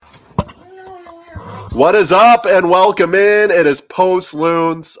What is up and welcome in. It is Post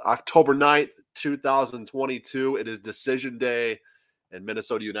Loons, October 9th, 2022. It is decision day, and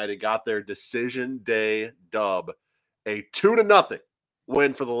Minnesota United got their decision day dub. A 2-0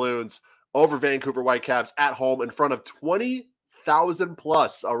 win for the Loons over Vancouver Whitecaps at home in front of 20,000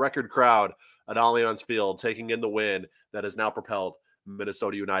 plus, a record crowd at Allianz Field, taking in the win that has now propelled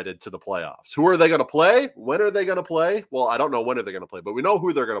Minnesota United to the playoffs. Who are they going to play? When are they going to play? Well, I don't know when are they going to play, but we know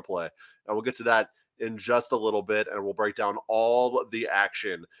who they're going to play, and we'll get to that in just a little bit, and we'll break down all the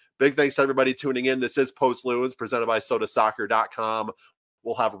action. Big thanks to everybody tuning in. This is Post Loons, presented by SodaSoccer.com.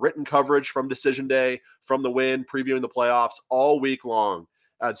 We'll have written coverage from Decision Day, from the win, previewing the playoffs all week long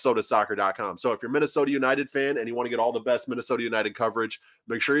at SodaSoccer.com. So if you're a Minnesota United fan and you want to get all the best Minnesota United coverage,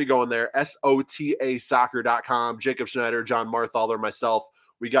 make sure you go in there, SOTASoccer.com. Jacob Schneider, John Marthaler, myself,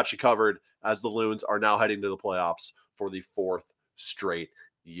 we got you covered as the Loons are now heading to the playoffs for the fourth straight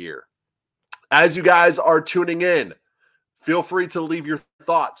year. As you guys are tuning in, feel free to leave your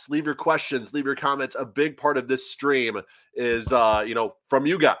thoughts, leave your questions, leave your comments. A big part of this stream is, from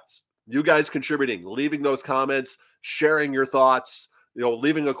you guys contributing, leaving those comments, sharing your thoughts,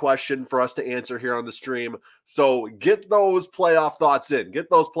 leaving a question for us to answer here on the stream. So get those playoff thoughts in, get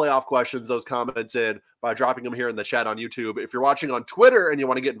those playoff questions, those comments in by dropping them here in the chat on YouTube. If you're watching on Twitter and you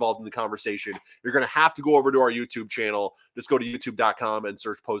want to get involved in the conversation, you're going to have to go over to our YouTube channel. Just go to youtube.com and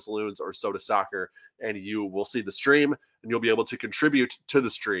search Post Loons or Soda Soccer, and you will see the stream and you'll be able to contribute to the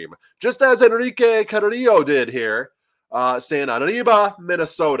stream. Just as Enrique Carrillo did here, saying Arriba,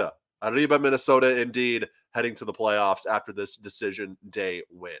 Minnesota. Arriba, Minnesota, indeed, heading to the playoffs after this decision day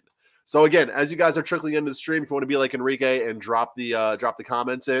win. So again, as you guys are trickling into the stream, if you want to be like Enrique and drop the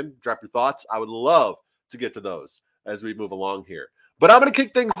comments in, drop your thoughts, I would love to get to those as we move along here. But I'm going to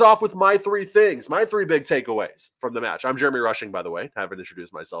kick things off with my three things, my three big takeaways from the match. I'm Jeremy Rushing, by the way. I haven't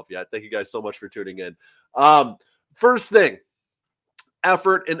introduced myself yet. Thank you guys so much for tuning in. First thing,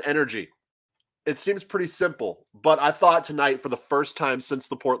 effort and energy. It seems pretty simple, but I thought tonight, for the first time since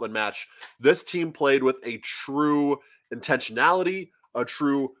the Portland match, this team played with a true intentionality, a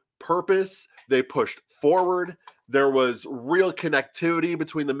true purpose. They pushed forward. There was real connectivity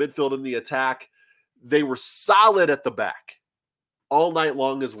between the midfield and the attack. They were solid at the back all night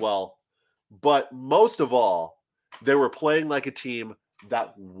long as well. But most of all, they were playing like a team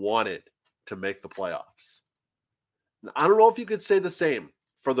that wanted to make the playoffs. I don't know if you could say the same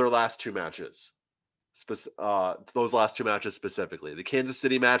for their last two matches, those last two matches specifically. The Kansas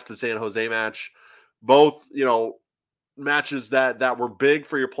City match, the San Jose match, both, matches that were big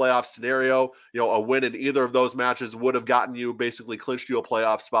for your playoff scenario. A win in either of those matches would have gotten you, basically clinched you a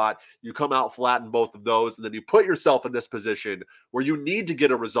playoff spot. You come out flat in both of those, and then you put yourself in this position where you need to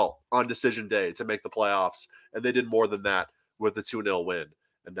get a result on decision day to make the playoffs, and they did more than that with the 2-0 win.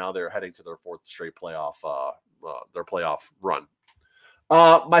 And now they're heading to their fourth straight playoff run.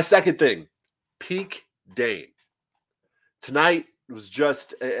 My second thing, peak Dane. Tonight was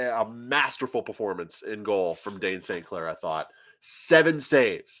just a masterful performance in goal from Dane St. Clair, I thought. 7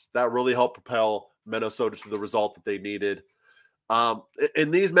 saves. That really helped propel Minnesota to the result that they needed.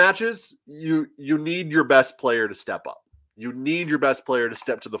 In these matches, you need your best player to step up. You need your best player to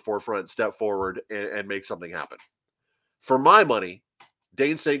step to the forefront, step forward, and make something happen. For my money,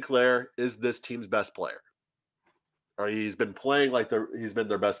 Dane St. Clair is this team's best player. Or he's been playing like he's been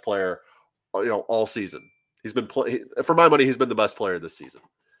their best player, all season. For my money, he's been the best player this season,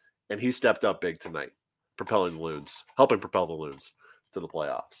 and he stepped up big tonight, helping propel the Loons to the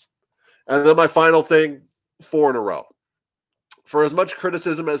playoffs. And then my final thing, 4 in a row. For as much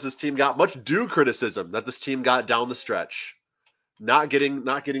criticism as this team got, much due criticism that this team got down the stretch, not getting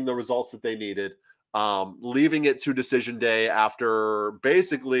the results that they needed, leaving it to decision day after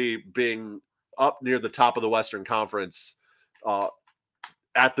basically being up near the top of the Western Conference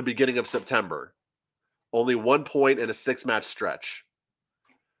at the beginning of September. Only 1 point in a 6-match stretch.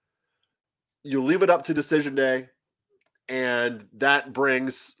 You leave it up to decision day, and that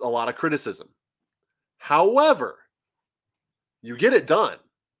brings a lot of criticism. However, you get it done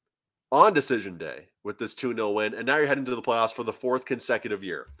on decision day with this 2-0 win, and now you're heading to the playoffs for the 4th consecutive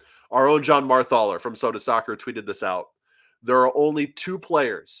year. Our own John Marthaler from Soda Soccer tweeted this out. There are only 2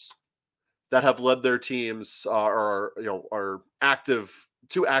 players that have led their teams are active,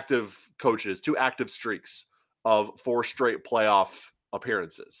 2 active coaches, 2 active streaks of 4 straight playoff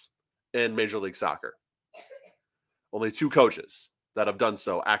appearances in Major League Soccer. Only 2 coaches that have done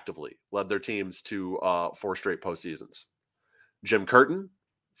so actively led their teams to 4 straight postseasons. Jim Curtin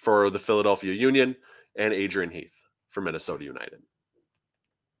for the Philadelphia Union and Adrian Heath for Minnesota United.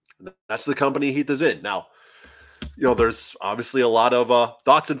 That's the company Heath is in. Now, There's obviously a lot of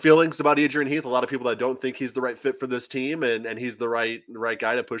thoughts and feelings about Adrian Heath. A lot of people that don't think he's the right fit for this team, and he's the right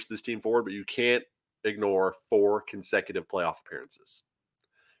guy to push this team forward. But you can't ignore 4 consecutive playoff appearances,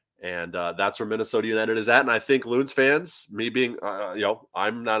 and that's where Minnesota United is at. And I think Loons fans, me being,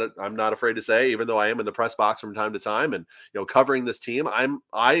 I'm not afraid to say, even though I am in the press box from time to time, and covering this team,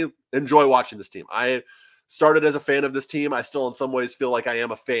 I enjoy watching this team. I started as a fan of this team. I still, in some ways, feel like I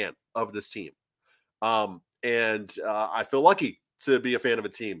am a fan of this team. And I feel lucky to be a fan of a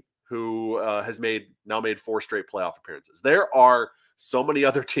team who has made 4 straight playoff appearances. There are so many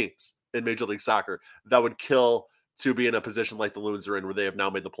other teams in Major League Soccer that would kill to be in a position like the Loons are in, where they have now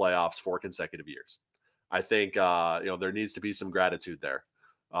made the playoffs 4 consecutive years. I think there needs to be some gratitude there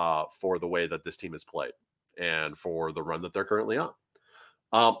for the way that this team has played and for the run that they're currently on.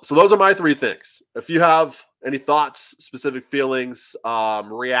 So those are my 3 things. If you have any thoughts, specific feelings,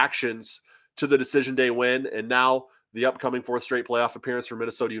 reactions to the decision day win, and now the upcoming 4th straight playoff appearance for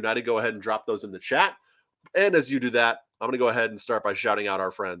Minnesota United, go ahead and drop those in the chat. And as you do that, I'm going to go ahead and start by shouting out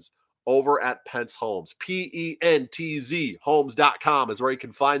our friends over at Pentz Homes. PENTZ homes.com is where you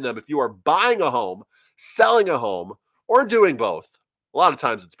can find them if you are buying a home, selling a home, or doing both. A lot of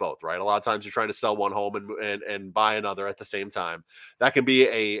times it's both, right? A lot of times you're trying to sell one home and buy another at the same time. That can be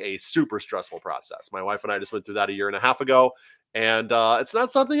a super stressful process. My wife and I just went through that a year and a half ago, and it's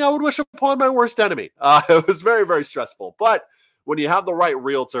not something I would wish upon my worst enemy. It was very, very stressful. But when you have the right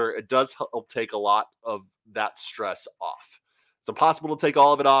realtor, it does help take a lot of that stress off. It's impossible to take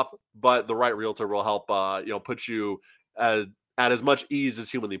all of it off, but the right realtor will help put you at as much ease as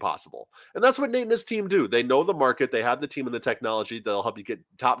humanly possible. And that's what Nate and his team do. They know the market. They have the team and the technology that'll help you get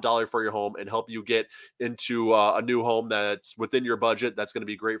top dollar for your home and help you get into a new home that's within your budget. That's going to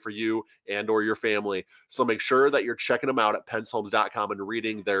be great for you and or your family. So make sure that you're checking them out at PentzHomes.com and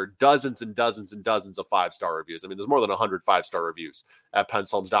reading their dozens and dozens and dozens of 5-star reviews. I mean, there's more than 100 5-star reviews at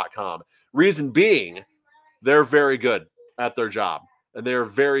PentzHomes.com. Reason being, they're very good at their job, and they're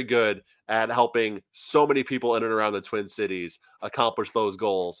very good at helping so many people in and around the Twin Cities accomplish those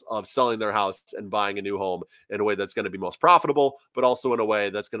goals of selling their house and buying a new home in a way that's going to be most profitable, but also in a way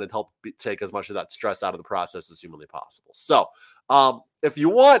that's going to help take as much of that stress out of the process as humanly possible. So if you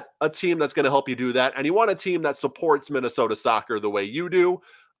want a team that's going to help you do that, and you want a team that supports Minnesota soccer the way you do,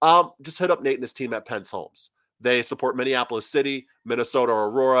 just hit up Nate and his team at Pentz Homes. They support Minneapolis City, Minnesota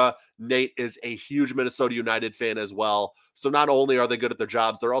Aurora. Nate is a huge Minnesota United fan as well. So not only are they good at their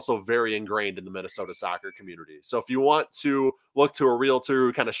jobs, they're also very ingrained in the Minnesota soccer community. So if you want to look to a realtor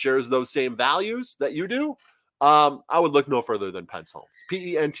who kind of shares those same values that you do, I would look no further than Pentz Homes.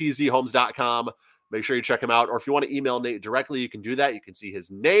 PENTZhomes.com. Make sure you check him out. Or if you want to email Nate directly, you can do that. You can see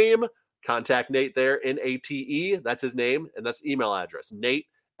his name. Contact Nate there, Nate. That's his name. And that's email address,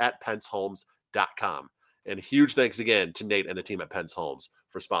 Nate@PentzHomes.com. And huge thanks again to Nate and the team at Pentz Homes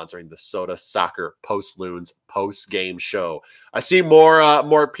for sponsoring the Soda Soccer Post-Loons post-game show. I see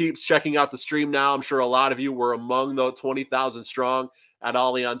more peeps checking out the stream now. I'm sure a lot of you were among the 20,000 strong at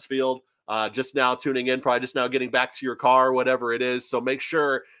Allianz Field. Just now tuning in, probably just now getting back to your car, whatever it is. So make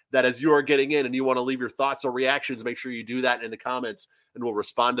sure that as you are getting in and you want to leave your thoughts or reactions, make sure you do that in the comments, and we'll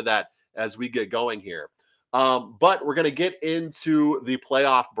respond to that as we get going here. But we're going to get into the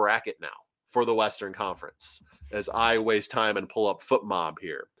playoff bracket now for the Western Conference as I waste time and pull up FootMob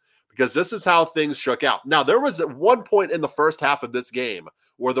here, because this is how things shook out. Now, there was at one point in the first half of this game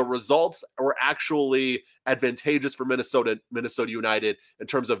where the results were actually advantageous for Minnesota United in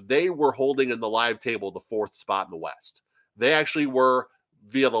terms of they were holding in the live table the 4th spot in the West. They actually were,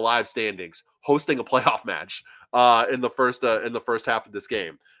 via the live standings, hosting a playoff match in the first half of this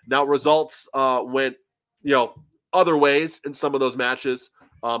game. Now, results went other ways in some of those matches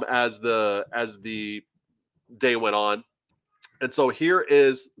as the day went on. And so here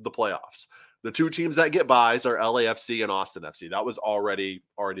is the playoffs. The 2 teams that get byes are LAFC and Austin FC. That was already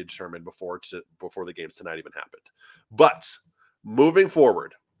determined before the games tonight even happened. But moving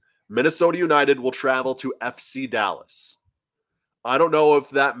forward, Minnesota United will travel to FC Dallas. I don't know if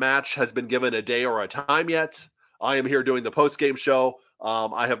that match has been given a day or a time yet. I am here doing the post-game show.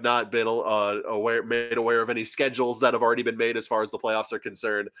 I have not been made aware of any schedules that have already been made as far as the playoffs are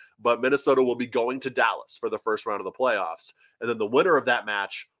concerned, but Minnesota will be going to Dallas for the first round of the playoffs. And then the winner of that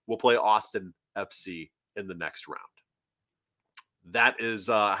match will play Austin FC in the next round. That is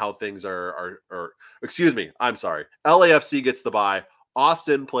how things are. Excuse me. I'm sorry. LAFC gets the bye.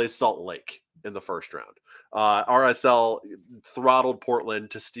 Austin plays Salt Lake in the first round. RSL throttled Portland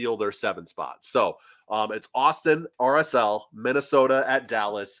to steal their 7 spots. So it's Austin, RSL, Minnesota at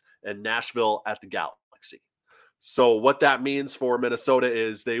Dallas, and Nashville at the Galaxy. So what that means for Minnesota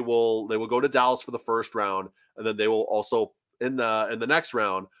is they will go to Dallas for the first round, and then they will also in the next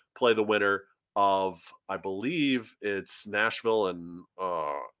round play the winner of, I believe it's Nashville and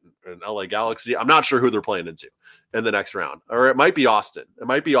LA Galaxy. I'm not sure who they're playing into in the next round, or it might be Austin. It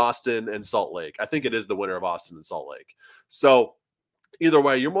might be Austin and Salt Lake. I think it is the winner of Austin and Salt Lake. So either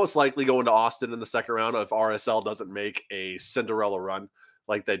way, you're most likely going to Austin in the second round if RSL doesn't make a Cinderella run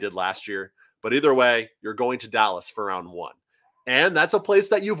like they did last year. But either way, you're going to Dallas for round one. And that's a place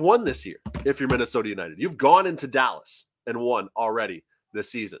that you've won this year if you're Minnesota United. You've gone into Dallas and won already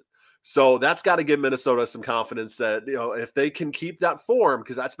this season. So that's got to give Minnesota some confidence that, if they can keep that form,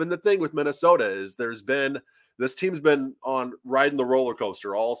 because that's been the thing with Minnesota is this team's been on riding the roller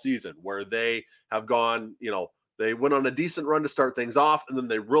coaster all season where they have gone, they went on a decent run to start things off, and then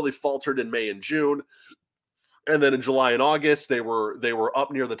they really faltered in May and June. And then in July and August, they were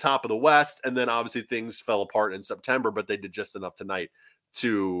up near the top of the West. And then obviously things fell apart in September, but they did just enough tonight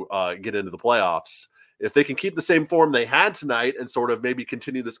to get into the playoffs. If they can keep the same form they had tonight and sort of maybe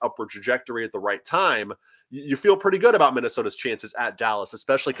continue this upward trajectory at the right time, you feel pretty good about Minnesota's chances at Dallas,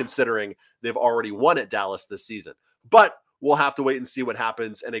 especially considering they've already won at Dallas this season. But we'll have to wait and see what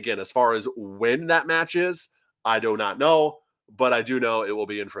happens. And again, as far as when that match is, I do not know, but I do know it will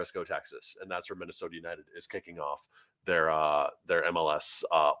be in Frisco, Texas. And that's where Minnesota United is kicking off their MLS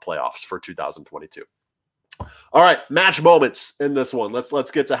playoffs for 2022. All right, match moments in this one.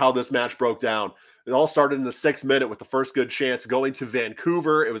 Let's get to how this match broke down. It all started in the 6th minute with the first good chance going to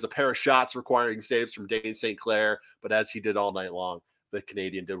Vancouver. It was a pair of shots requiring saves from Dane St. Clair, but as he did all night long, the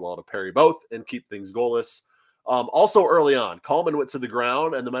Canadian did well to parry both and keep things goalless. Also early on, Kallman went to the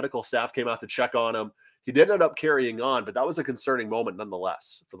ground and the medical staff came out to check on him. He did end up carrying on, but that was a concerning moment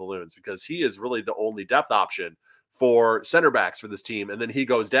nonetheless for the Loons because he is really the only depth option for center backs for this team. And then he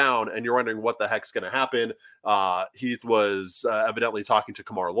goes down and you're wondering what the heck's going to happen. Heath was evidently talking to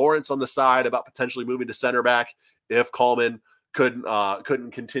Kamar Lawrence on the side about potentially moving to center back if Kallman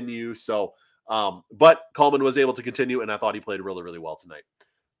couldn't continue. So, but Kallman was able to continue, and I thought he played really, really well tonight.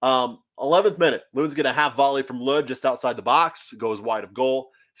 11th minute, Loons get a half volley from Lod just outside the box, goes wide of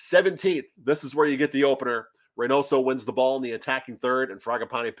goal. 17th, this is where you get the opener. Reynoso wins the ball in the attacking third, and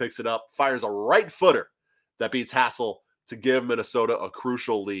Fragapane picks it up, fires a right footer that beats Hassel to give Minnesota a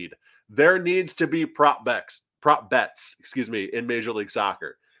crucial lead. There needs to be prop bets, in Major League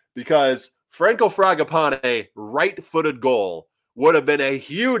Soccer, because Franco Fragapane right-footed goal would have been a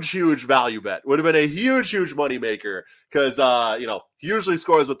huge, huge value bet. Would have been a huge, huge moneymaker because, he usually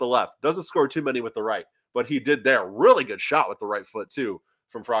scores with the left. Doesn't score too many with the right, but he did there. Really good shot with the right foot, too,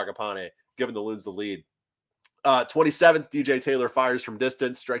 from Fragapane, giving the Loons the lead. 27th, DJ Taylor fires from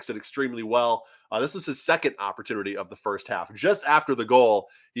distance, strikes it extremely well. This was his second opportunity of the first half. Just after the goal,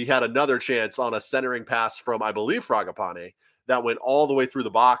 he had another chance on a centering pass from, I believe, Fragapane that went all the way through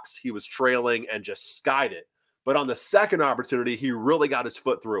the box. He was trailing and just skied it. But on the second opportunity, he really got his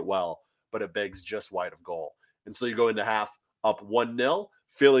foot through it well, but it begs just wide of goal. And so you go into half up 1-0,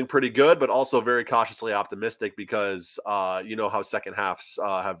 feeling pretty good, but also very cautiously optimistic because you know how second halves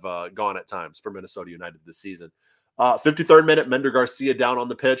have gone at times for Minnesota United this season. 53rd minute, Mender Garcia down on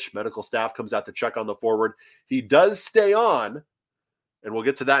the pitch. Medical staff comes out to check on the forward. He does stay on, and we'll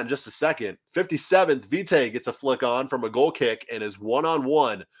get to that in just a second. 57th, Vite gets a flick on from a goal kick and is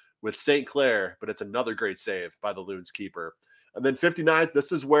one-on-one with St. Clair, but it's another great save by the Loons keeper. And then 59th,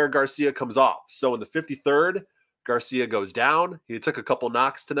 this is where Garcia comes off. So in the 53rd, Garcia goes down. He took a couple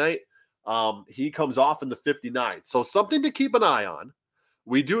knocks tonight. He comes off in the 59th. So something to keep an eye on.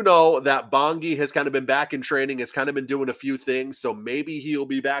 We do know that Bongi has kind of been back in training, has kind of been doing a few things. So maybe he'll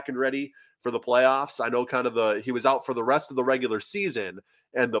be back and ready for the playoffs. I know he was out for the rest of the regular season.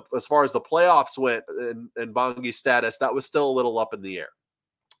 And as far as the playoffs went and Bongi's status, that was still a little up in the air.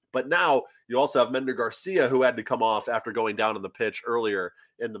 But now you also have Mender Garcia, who had to come off after going down on the pitch earlier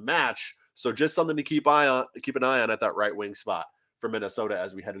in the match. So just something to keep an eye on at that right wing spot for Minnesota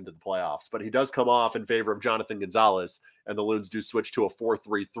as we head into the playoffs. But he does come off in favor of Jonathan Gonzalez, and the Loons do switch to a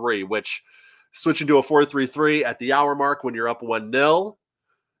 4-3-3, which switching to a 4-3-3 at the hour mark when you're up 1-0,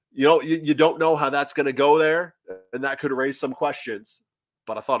 you don't know how that's going to go there, and that could raise some questions.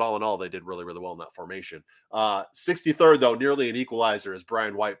 But I thought all in all, they did really, really well in that formation. 63rd, though, nearly an equalizer as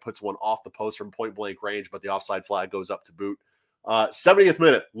Brian White puts one off the post from point-blank range, but the offside flag goes up to boot. 70th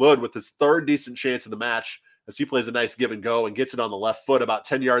minute, Lod with his third decent chance in the match as he plays a nice give and go and gets it on the left foot about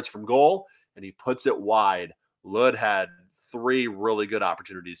 10 yards from goal, and he puts it wide. Lod had 3 really good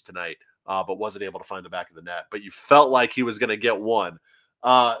opportunities tonight, but wasn't able to find the back of the net. But you felt like he was going to get one.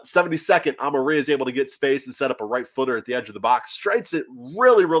 72nd, Amarilla is able to get space and set up a right footer at the edge of the box. Strikes it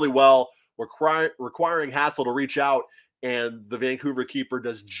really, really well, requiring Hassel to reach out, and the Vancouver keeper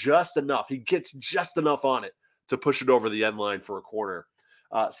does just enough. He gets just enough on it to push it over the end line for a corner.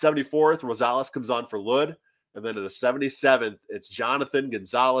 74th, Rosales comes on for Lod. And then in the 77th, it's Jonathan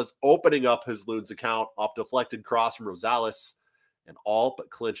Gonzalez opening up his Loons account off deflected cross from Rosales, and all but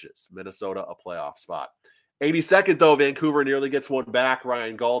clinches Minnesota a playoff spot. 82nd, though, Vancouver nearly gets one back.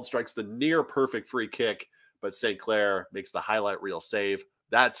 Ryan Gauld strikes the near perfect free kick, but St. Clair makes the highlight reel save.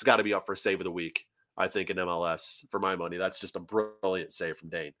 That's got to be up for save of the week, I think, in MLS for my money. That's just a brilliant save from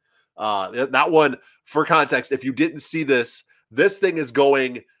Dane. That one, for context, if you didn't see this thing is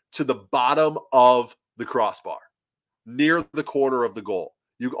going to the bottom of the crossbar, near the corner of the goal.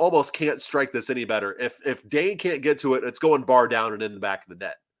 You almost can't strike this any better. If Dane can't get to it, it's going bar down and in the back of the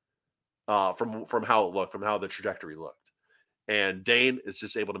net. From how it looked, from how the trajectory looked. And Dane is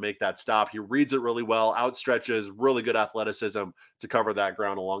just able to make that stop. He reads it really well, outstretches, really good athleticism to cover that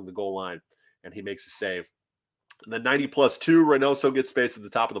ground along the goal line, and he makes a save. And then 90+2, Reynoso gets space at the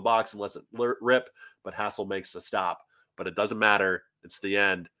top of the box and lets it rip, but Hassel makes the stop. But it doesn't matter. It's the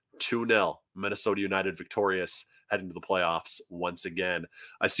end. 2-0. Minnesota United victorious, heading to the playoffs once again.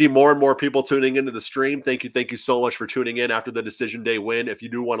 I see more and more people tuning into the stream. Thank you so much for tuning in after the decision day win. If you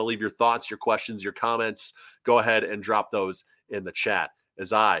do want to leave your thoughts, your questions, your comments, go ahead and drop those in the chat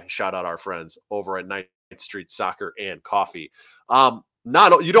as I shout out our friends over at 9th Street Soccer and Coffee.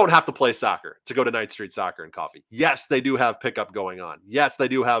 You don't have to play soccer to go to 9th Street Soccer and Coffee. Yes, they do have pickup going on. Yes, they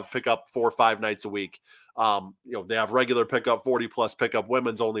do have pickup 4 or 5 nights a week. They have regular pickup, 40+ pickup,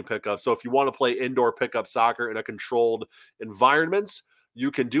 women's only pickup. So if you want to play indoor pickup soccer in a controlled environment, you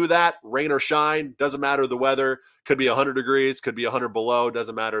can do that. Rain or shine, doesn't matter the weather. Could be 100 degrees, could be 100 below,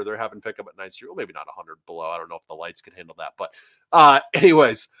 doesn't matter. They're having pickup at 9th Street. Well, maybe not 100 below. I don't know if the lights can handle that. But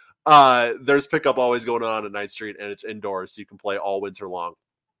anyways, there's pickup always going on at 9th Street, and it's indoors, so you can play all winter long.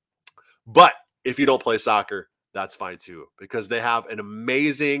 But if you don't play soccer, that's fine too, because they have an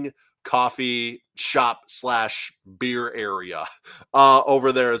amazing coffee shop / beer area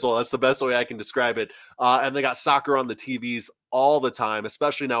over there as well. That's the best way I can describe it. And they got soccer on the TVs all the time,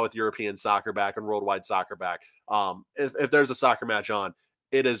 especially now with European soccer back and worldwide soccer back. If there's a soccer match on,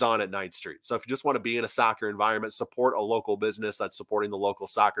 it is on at 9th Street. So if you just want to be in a soccer environment, support a local business that's supporting the local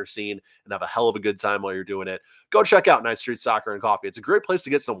soccer scene, and have a hell of a good time while you're doing it, go check out 9th Street Soccer and Coffee. It's a great place to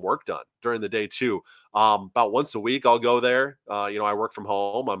get some work done during the day too. About once a week, I'll go there. I work from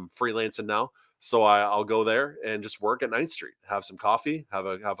home. I'm freelancing now. So I'll go there and just work at 9th Street, have some coffee, have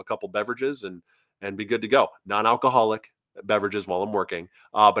a couple beverages, and be good to go. Non-alcoholic beverages while I'm working.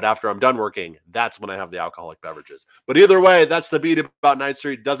 But after I'm done working, that's when I have the alcoholic beverages. But either way, that's the beat about 9th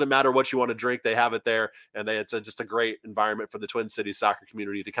Street. Doesn't matter what you want to drink. They have it there. And it's just a great environment for the Twin Cities soccer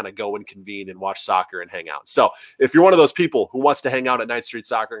community to kind of go and convene and watch soccer and hang out. So if you're one of those people who wants to hang out at 9th Street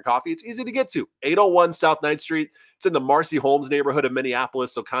Soccer and Coffee, it's easy to get to. 801 South 9th Street. It's in the Marcy Holmes neighborhood of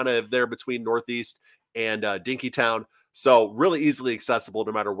Minneapolis. So kind of there between Northeast and Dinkytown. So really easily accessible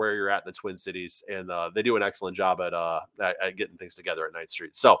no matter where you're at in the Twin Cities. And they do an excellent job at getting things together at 9th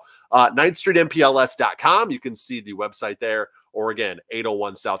Street. So 9thstreetmpls.com. You can see the website there. Or again,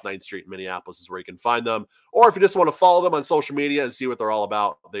 801 South 9th Street in Minneapolis is where you can find them. Or if you just want to follow them on social media and see what they're all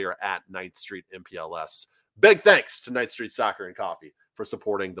about, they are at 9th Street MPLS. Big thanks to 9th Street Soccer and Coffee for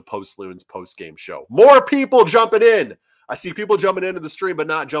supporting the Post Loons post-game show. More people jumping in. I see people jumping into the stream, but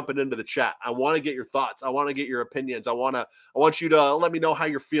not jumping into the chat. I want to get your thoughts. I want to get your opinions. I want you to let me know how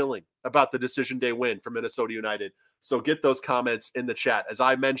you're feeling about the decision day win for Minnesota United. So get those comments in the chat. As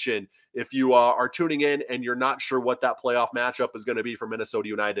I mentioned, if you are tuning in and you're not sure what that playoff matchup is going to be for Minnesota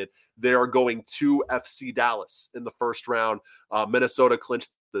United, they are going to FC Dallas in the first round. Minnesota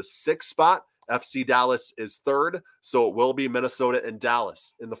clinched the 6th spot. FC Dallas is 3rd. So it will be Minnesota and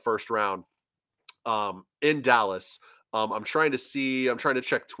Dallas in the first round in Dallas. I'm trying to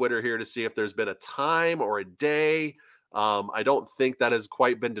check Twitter here to see if there's been a time or a day. I don't think that has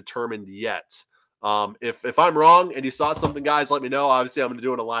quite been determined yet. If I'm wrong and you saw something, guys, let me know. Obviously, I'm going to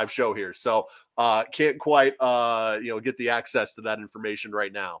do a live show here. So can't quite get the access to that information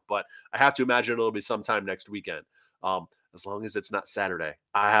right now. But I have to imagine it'll be sometime next weekend. As long as it's not Saturday.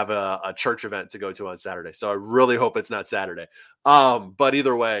 I have a church event to go to on Saturday. So I really hope it's not Saturday. But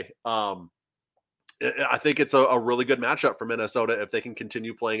either way, I think it's a really good matchup for Minnesota if they can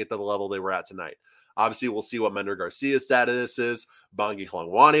continue playing at the level they were at tonight. Obviously, we'll see what Mender Garcia's status is. Bongi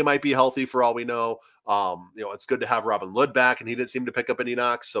Hlongwane might be healthy for all we know. It's good to have Robin Lod back, and he didn't seem to pick up any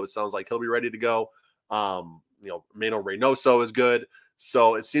knocks, so it sounds like he'll be ready to go. Mano Reynoso is good.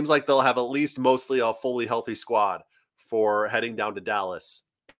 So it seems like they'll have at least mostly a fully healthy squad for heading down to Dallas.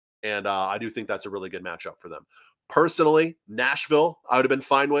 And I do think that's a really good matchup for them. Personally, Nashville, I would have been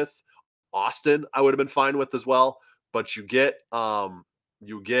fine with. Austin, I would have been fine with as well. But you get Dallas.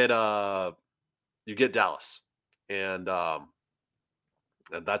 And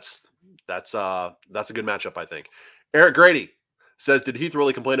that's a good matchup, I think. Eric Grady says, did Heath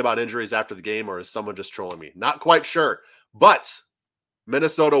really complain about injuries after the game, or is someone just trolling me? Not quite sure, but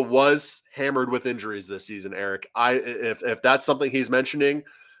Minnesota was hammered with injuries this season, Eric. If that's something he's mentioning,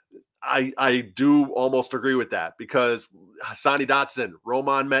 I do almost agree with that, because Hassani Dotson,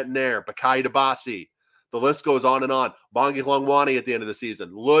 Roman Metnair, Bakaye Dabasi, the list goes on and on. Bongi Hlongwani at the end of the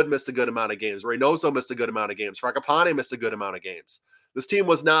season. Lud missed a good amount of games. Reynoso missed a good amount of games. Fragapane missed a good amount of games. This team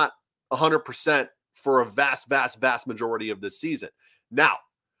was not 100% for a vast, vast, vast majority of this season. Now,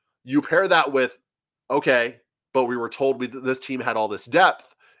 you pair that with, okay, but we were told this team had all this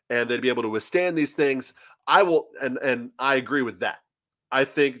depth and they'd be able to withstand these things. I agree with that. I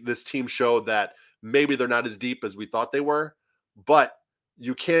think this team showed that maybe they're not as deep as we thought they were, but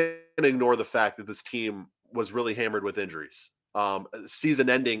you can't ignore the fact that this team was really hammered with injuries.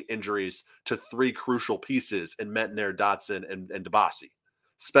 Season-ending injuries to three crucial pieces in Metnair, Dotson, and Dabasi,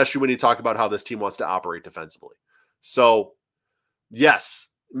 especially when you talk about how this team wants to operate defensively. So, yes,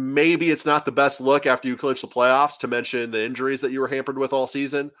 maybe it's not the best look after you clinch the playoffs to mention the injuries that you were hampered with all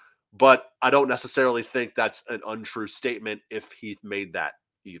season, but I don't necessarily think that's an untrue statement if Heath made that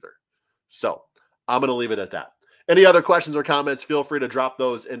either. So I'm going to leave it at that. Any other questions or comments, feel free to drop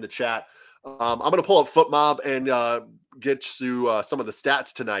those in the chat. I'm going to pull up FootMob and get to some of the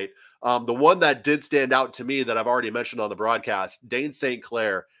stats tonight. The one that did stand out to me that I've already mentioned on the broadcast, Dane St.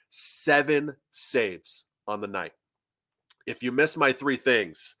 Clair, 7 saves on the night. If you miss my 3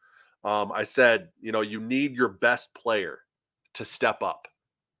 things, I said, you need your best player to step up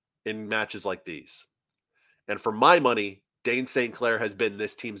in matches like these. And for my money, Dane St. Clair has been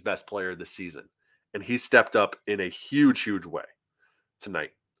this team's best player this season. And he stepped up in a huge, huge way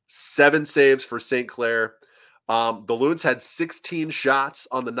tonight. 7 saves for St. Clair. The Loons had 16 shots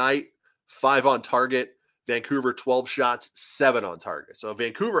on the night, 5 on target. Vancouver, 12 shots, 7 on target. So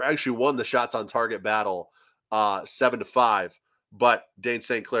Vancouver actually won the shots on target battle 7-5, but Dane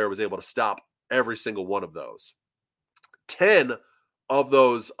St. Clair was able to stop every single one of those. 10 of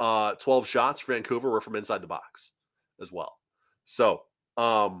those 12 shots for Vancouver were from inside the box as well. So,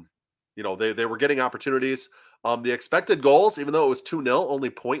 they were getting opportunities. The expected goals, even though it was 2-0, only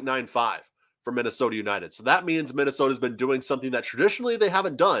 0.95 for Minnesota United. So that means Minnesota's been doing something that traditionally they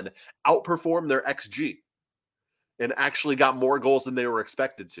haven't done, outperform their XG, and actually got more goals than they were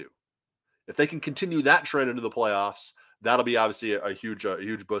expected to. If they can continue that trend into the playoffs, that'll be obviously a huge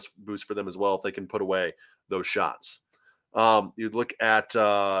boost for them as well if they can put away those shots. You'd look at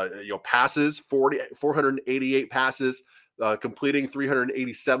passes, 488 passes, completing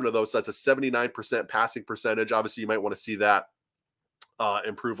 387 of those. So that's a 79% passing percentage. Obviously, you might want to see that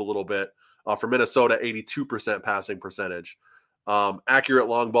improve a little bit. For Minnesota, 82% passing percentage. Accurate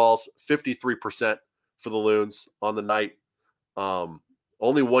long balls, 53% for the Loons on the night.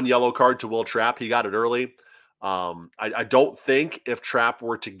 Only 1 yellow card to Will Trapp. He got it early. I don't think if Trapp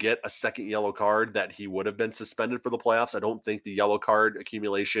were to get a second yellow card that he would have been suspended for the playoffs. I don't think the yellow card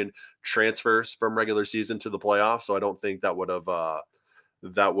accumulation transfers from regular season to the playoffs. So I don't think that would have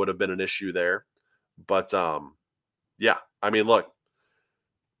been an issue there. But yeah, I mean, look,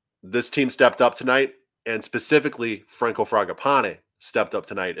 this team stepped up tonight, and specifically Franco Fragapane stepped up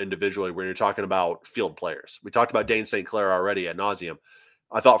tonight individually when you're talking about field players. We talked about Dane St. Clair already ad nauseum.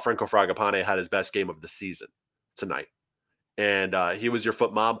 I thought Franco Fragapane had his best game of the season tonight. And he was your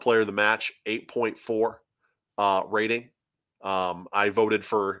FootMob player of the match, 8.4 rating. I voted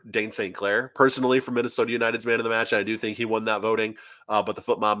for Dane St. Clair personally for Minnesota United's man of the match. I do think he won that voting. But the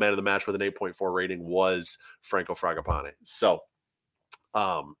FootMob man of the match with an 8.4 rating was Franco Fragapane. So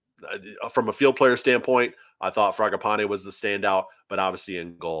from a field player standpoint, I thought Fragapane was the standout, but obviously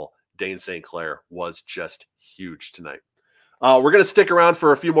in goal, Dane St. Clair was just huge tonight. We're going to stick around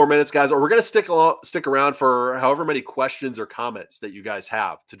for a few more minutes, guys, or we're going to stick around for however many questions or comments that you guys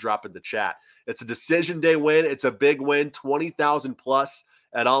have to drop in the chat. It's a decision day win. It's a big win, 20,000 plus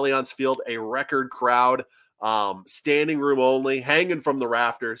at Allianz Field, a record crowd, standing room only, hanging from the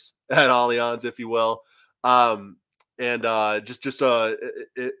rafters at Allianz, if you will. It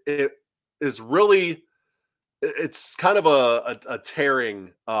is really, it's kind of a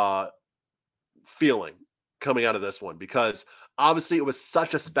tearing feeling coming out of this one, because obviously it was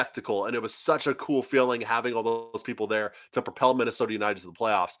such a spectacle and it was such a cool feeling having all those people there to propel Minnesota United to the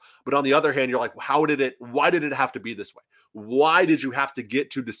playoffs. But on the other hand, you're like, why did it have to be this way? Why did you have to get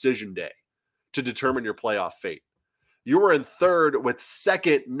to decision day to determine your playoff fate? You were in third with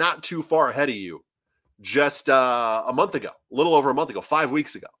second not too far ahead of you just a month ago, a little over a month ago, 5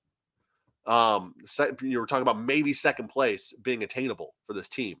 weeks ago. You were talking about maybe second place being attainable for this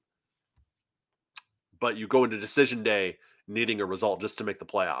team. but you go into decision day needing a result just to make the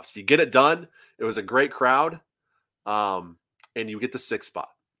playoffs. You get it done. It was a great crowd, and you get the 6th spot.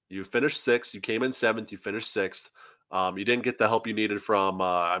 You finished 6th. You came in 7th. You finished 6th. You didn't get the help you needed from,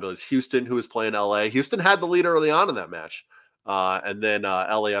 I believe, Houston, who was playing LA. Houston had the lead early on in that match. And then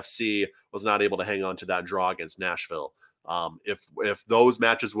LAFC was not able to hang on to that draw against Nashville. If those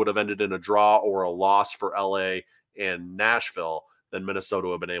matches would have ended in a draw or a loss for LA and Nashville, then Minnesota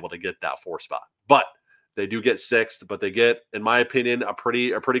would have been able to get that 4th spot. But they do get 6th, but they get, in my opinion, a pretty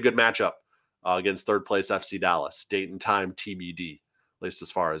good matchup against 3rd place FC Dallas. Date and time TBD, at least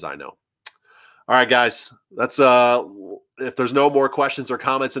as far as I know. All right, guys, that's if there's no more questions or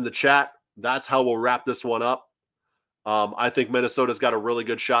comments in the chat, that's how we'll wrap this one up. I think Minnesota's got a really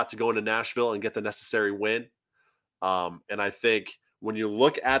good shot to go into Nashville and get the necessary win. And I think when you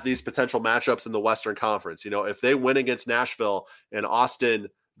look at these potential matchups in the Western Conference, if they win against Nashville and Austin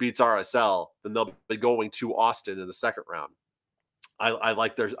beats RSL, then they'll be going to Austin in the 2nd round. I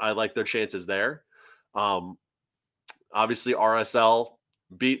like their chances there. Obviously, RSL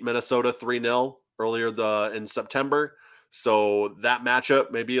beat Minnesota 3-0 earlier in September. So that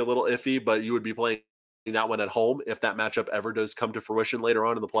matchup may be a little iffy, but you would be playing that one at home if that matchup ever does come to fruition later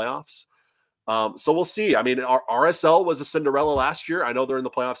on in the playoffs. So we'll see. I mean, RSL was a Cinderella last year. I know they're in the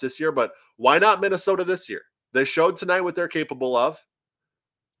playoffs this year, but why not Minnesota this year? They showed tonight what they're capable of.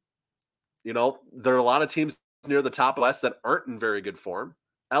 There are a lot of teams near the top of West that aren't in very good form.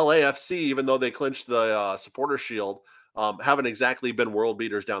 LAFC, even though they clinched the Supporter Shield, haven't exactly been world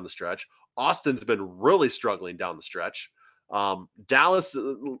beaters down the stretch. Austin's been really struggling down the stretch. Dallas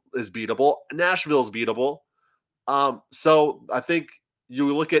is beatable. Nashville's beatable. So I think you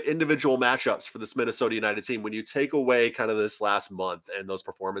look at individual matchups for this Minnesota United team when you take away kind of this last month and those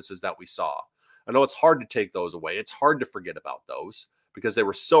performances that we saw. I know it's hard to take those away. It's hard to forget about those because they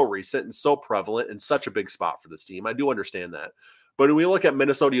were so recent and so prevalent and such a big spot for this team. I do understand that. But when we look at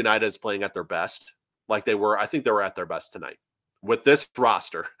Minnesota United as playing at their best, like they were, I think they were at their best tonight. With this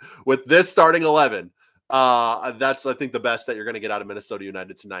roster, with this starting 11, that's, I think, the best that you're going to get out of Minnesota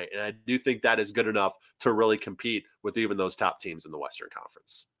United tonight. And I do think that is good enough to really compete with even those top teams in the Western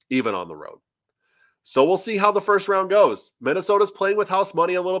Conference, even on the road. So we'll see how the first round goes. Minnesota's playing with house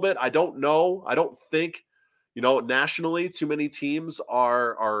money a little bit. I don't know. I don't think, nationally, too many teams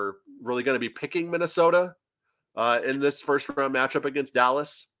are really going to be picking Minnesota in this first round matchup against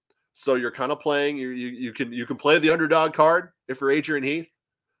Dallas. So you're kind of playing, you can play the underdog card if you're Adrian Heath.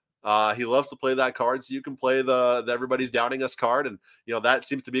 He loves to play that card. So you can play the everybody's doubting us card. And, that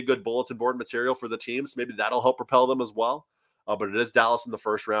seems to be a good bulletin board material for the teams. Maybe that'll help propel them as well. But it is Dallas in the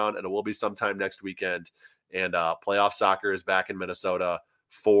first round, and it will be sometime next weekend. And playoff soccer is back in Minnesota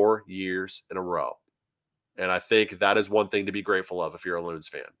 4 years in a row. And I think that is one thing to be grateful of if you're a Loons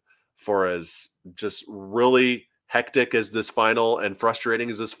fan. For as just really hectic as this final and frustrating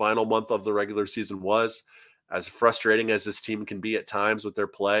as this final month of the regular season was, as frustrating as this team can be at times with their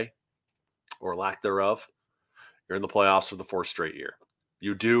play or lack thereof, you're in the playoffs for the 4th straight year.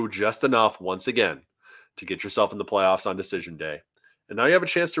 You do just enough once again to get yourself in the playoffs on decision day. And now you have a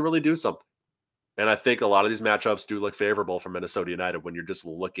chance to really do something. And I think a lot of these matchups do look favorable for Minnesota United when you're just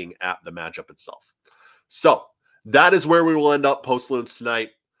looking at the matchup itself. So that is where we will end up post Loons tonight.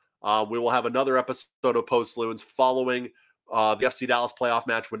 We will have another episode of Post Loons following the FC Dallas playoff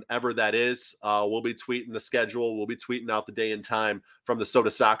match, whenever that is. We'll be tweeting the schedule. We'll be tweeting out the day and time from the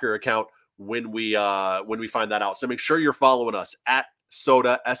Soda Soccer account when we find that out. So make sure you're following us at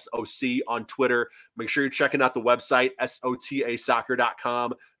Soda SOC on Twitter. Make sure you're checking out the website,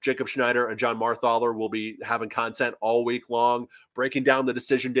 sotasoccer.com. Jacob Schneider and John Marthaler will be having content all week long, breaking down the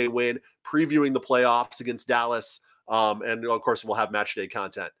decision day win, previewing the playoffs against Dallas. And of course, we'll have match day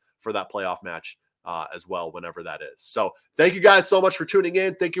content for that playoff match as well, whenever that is. So thank you guys so much for tuning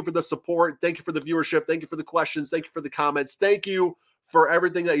in. Thank you for the support. Thank you for the viewership. Thank you for the questions. Thank you for the comments. Thank you for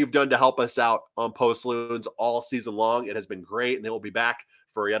everything that you've done to help us out on Post Loons all season long. It has been great, and it will be back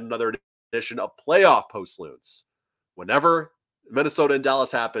for yet another edition of Playoff Post Loons. Whenever Minnesota and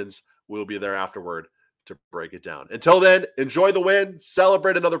Dallas happens, we'll be there afterward to break it down. Until then, enjoy the win,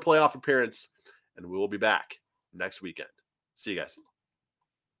 celebrate another playoff appearance, and we will be back next weekend. See you guys.